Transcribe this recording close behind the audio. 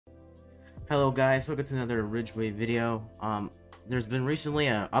Hello guys, welcome to another Ridgeway video. There's been recently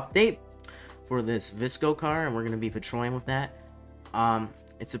an update for this Visco car, and we're going to be patrolling with that.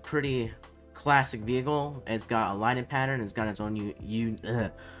 It's a pretty classic vehicle. It's got a lighting pattern, it's got its own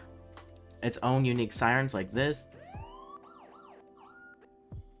unique sirens like this,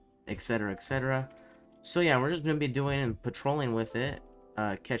 etc, etc. So yeah, we're just going to be doing patrolling with it,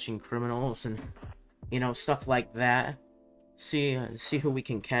 catching criminals and, you know, stuff like that. See who we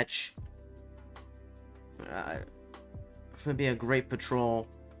can catch. It's gonna be a great patrol.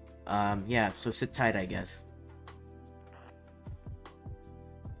 Yeah, so sit tight, I guess.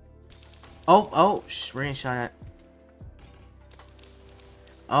 Oh, we're getting shot at.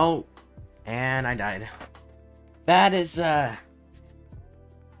 Oh, and I died. That is a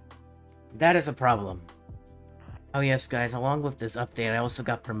problem. Oh yes, guys, along with this update, I also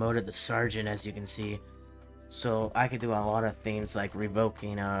got promoted to Sergeant, as you can see. So I could do a lot of things like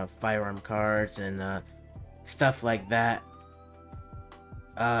revoking firearm cards and stuff like that.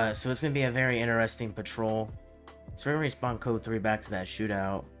 So it's gonna be a very interesting patrol. So we're gonna respawn code 3 back to that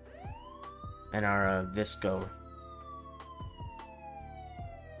shootout and our Visco.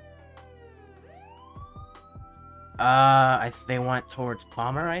 They went towards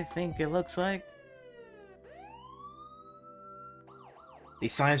Palmer, I think it looks like.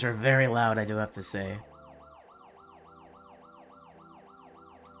 These signs are very loud, I do have to say.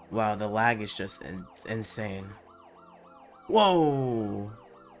 Wow, the lag is just insane. Whoa!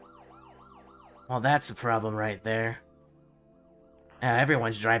 Well, that's a problem right there. Yeah,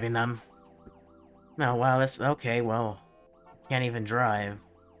 everyone's driving them. No, wow, that's... Okay, well... Can't even drive.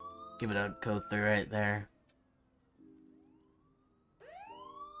 Give it a code 3 right there.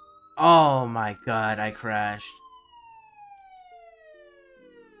 Oh my god, I crashed.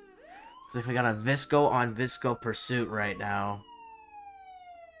 Looks like we got a Visco on Visco pursuit right now.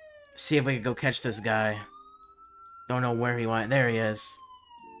 See if we can go catch this guy. Don't know where he went. There he is.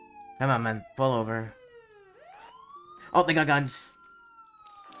 Come on, man. Pull over. Oh, they got guns.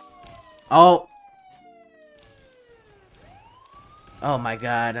 Oh. Oh my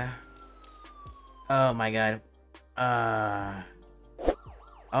god. Oh my god. Oh.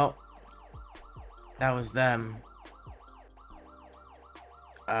 That was them.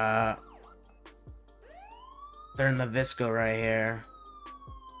 They're in the Visco right here.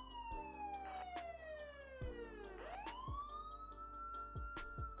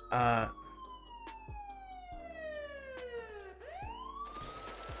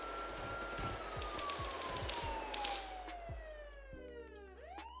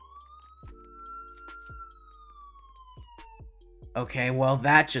 Okay, well,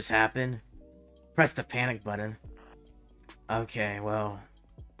 that just happened. Press the panic button. Okay, well,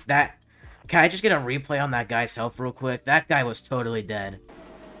 that... Can I just get a replay on that guy's health real quick? That guy was totally dead.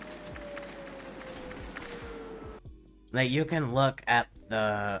 Like, you can look at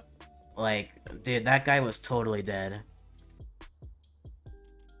the... Like, dude, that guy was totally dead.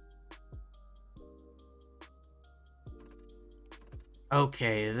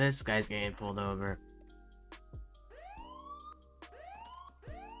 Okay, this guy's getting pulled over.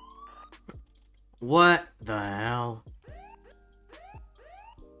 What the hell?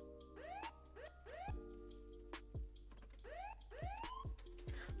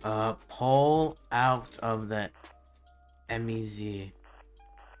 Pull out of the MEZ,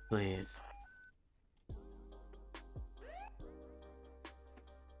 please.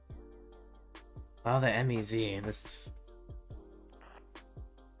 Oh, the MEZ, this is...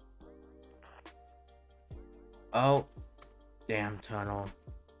 Oh, damn tunnel.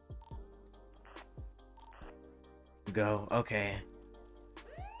 Go, okay.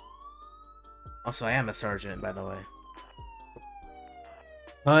 Also, I am a sergeant, by the way.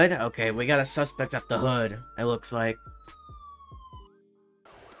 Hood? Okay, we got a suspect at the hood, it looks like.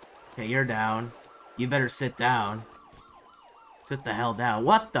 Okay, you're down. You better sit down. Sit the hell down.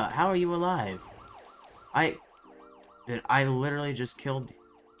 What the? How are you alive? Dude, I literally just killed...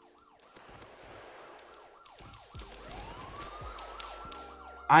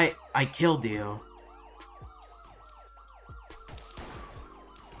 I killed you.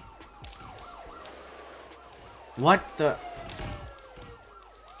 What the...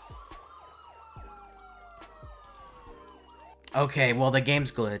 Okay, well, the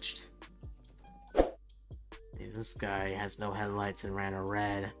game's glitched. This guy has no headlights and ran a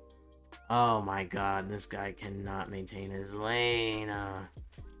red. Oh my god, this guy cannot maintain his lane.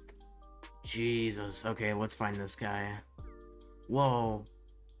 Jesus. Okay, let's find this guy. Whoa.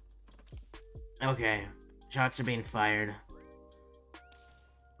 Okay, shots are being fired.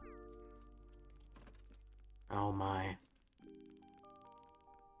 Oh my.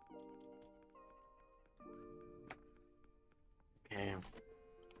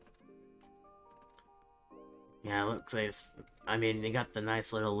 Yeah, it looks like it's... I mean, you got the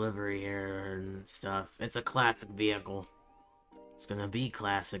nice little livery here and stuff. It's a classic vehicle. It's gonna be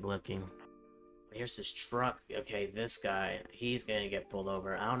classic looking. Here's this truck. Okay, this guy, he's gonna get pulled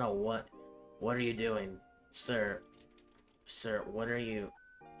over. I don't know what... What are you doing? Sir. Sir, what are you...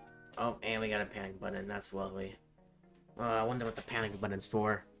 Oh, and we got a panic button. That's lovely. I wonder what the panic button's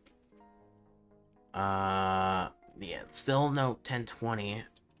for. Yeah, still no 1020.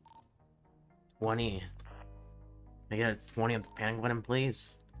 20. I get a 20 of the panic button,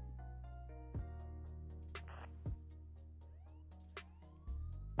 please.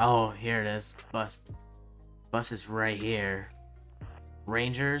 Oh, here it is. Bus. Bus is right here.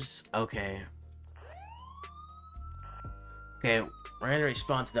 Rangers? Okay. Okay, we're gonna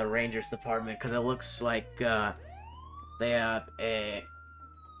respond to the Rangers department because it looks like they have a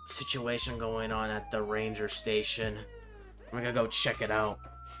situation going on at the Ranger station. I'm gonna go check it out.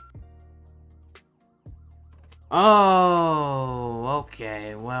 Oh,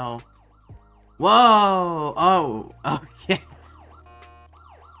 okay, well. Whoa! Oh, okay.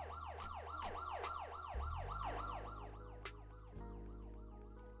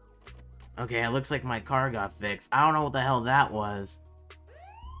 Okay, it looks like my car got fixed. I don't know what the hell that was.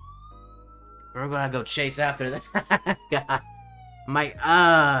 We're gonna go chase after that. God.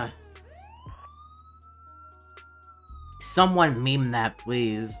 Someone meme that,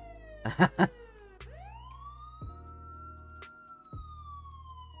 please.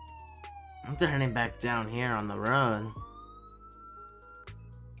 I'm turning back down here on the road.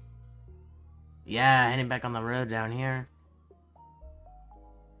 Yeah, heading back on the road down here.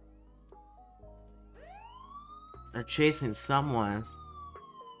 They're chasing someone.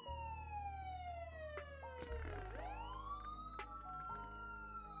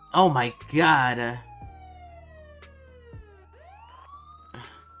 Oh my god.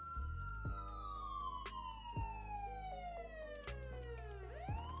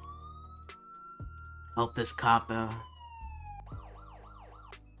 Help this cop out.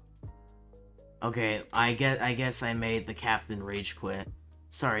 Okay, I guess I made the captain rage quit.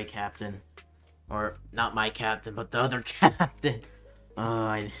 Sorry, captain. Or, not my captain, but the other captain.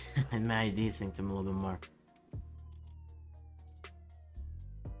 I might desync him a little bit more.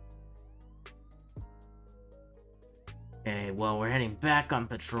 Okay, well, we're heading back on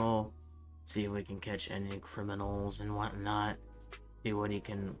patrol. See if we can catch any criminals and whatnot. See what he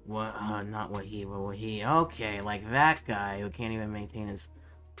can, not what he, okay, like that guy who can't even maintain his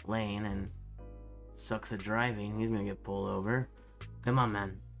lane and sucks at driving. He's gonna get pulled over. Come on,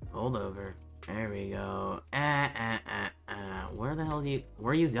 man. Pulled over. There we go. Where the hell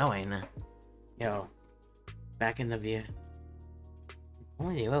where are you going? Yo. Back in the view.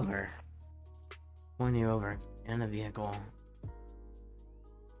 Pulling you over. Pulling you over. In the vehicle.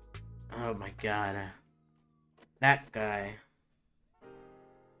 Oh my god. That guy.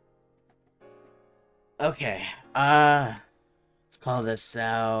 Okay. Let's call this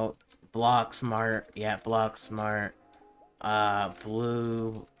out. Block smart. Yeah, block smart.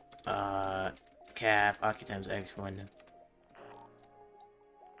 Blue. Cap, Aki times X1. Okay.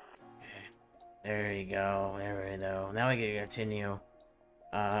 There you go. There we go. Now we can continue.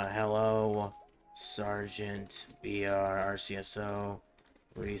 Hello, Sergeant BR, RCSO.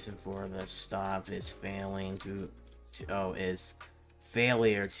 Reason for the stop is failing is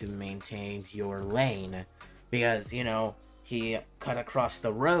failure to maintain your lane. Because, you know, he cut across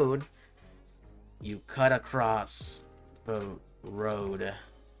the road. You cut across the road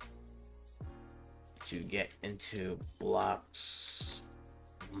to get into blocks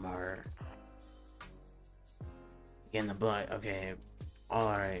smart. Get in the butt. Okay.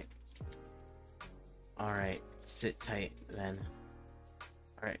 Alright. Alright. Sit tight then.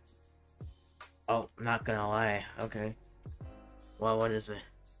 Alright. Oh, not gonna lie. Okay. Well, what is it?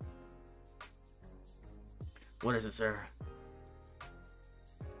 What is it, sir?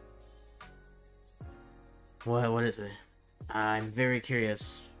 What is it? I'm very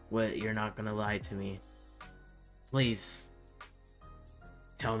curious what you're not gonna lie to me. Please.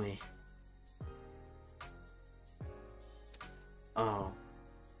 Tell me. Oh.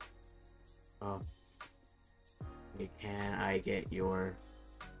 Oh. Can I get your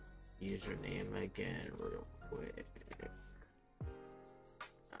username again real quick?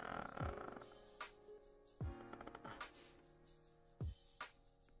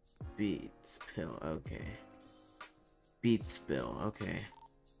 Beats pill, okay. Beats pill, okay.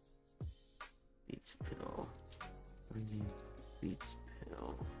 Beats pill. Beats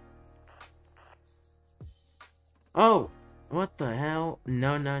pill. Oh! What the hell?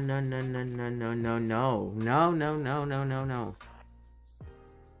 No, no, no, no, no, no, no, no, no. No, no, no, no, no, no.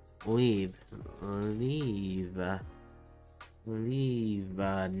 Leave. Leave. Leave.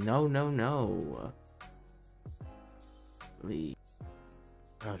 No, no, no. Leave.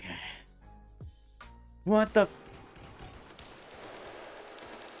 Okay. What the?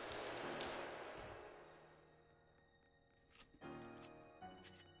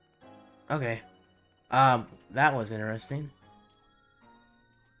 Okay. That was interesting.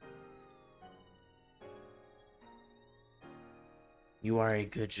 You are a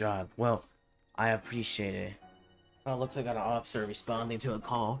good job. Well, I appreciate it. Well, it looks like I got an officer responding to a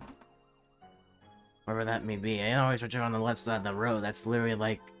call. Wherever that may be. I always check on the left side of the road. That's literally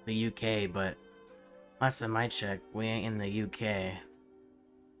like the UK, but last time I checked, we ain't in the UK.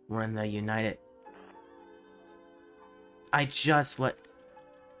 We're in the United... I just let...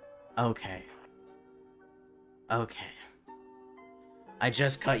 Okay. Okay. I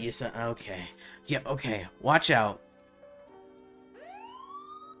just cut you some... Okay. Yeah, okay. Watch out.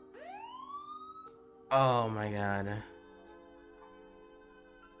 Oh my god.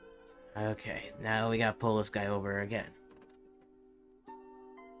 Okay, now we gotta pull this guy over again.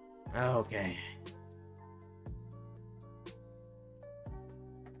 Okay.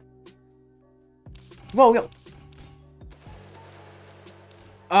 Whoa, yo!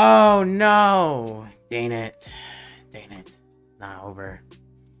 Oh no! Dang it. Dang it. Not over.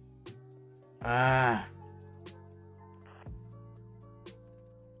 Ah.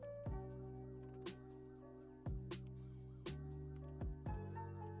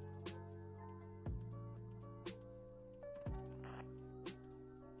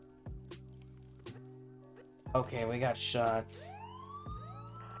 Okay, we got shots.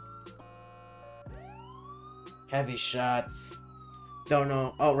 Heavy shots. Don't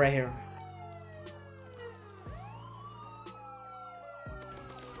know. Oh, right here.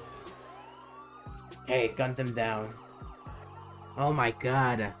 Hey, gunned him down. Oh my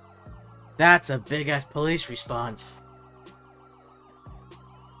god. That's a big-ass police response.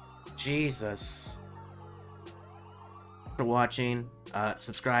 Jesus. For watching.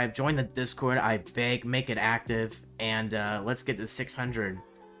 Subscribe. Join the Discord. I beg. Make it active. And let's get to 600.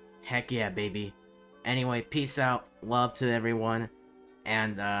 Heck yeah, baby. Anyway, peace out. Love to everyone.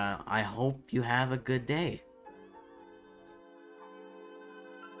 And I hope you have a good day.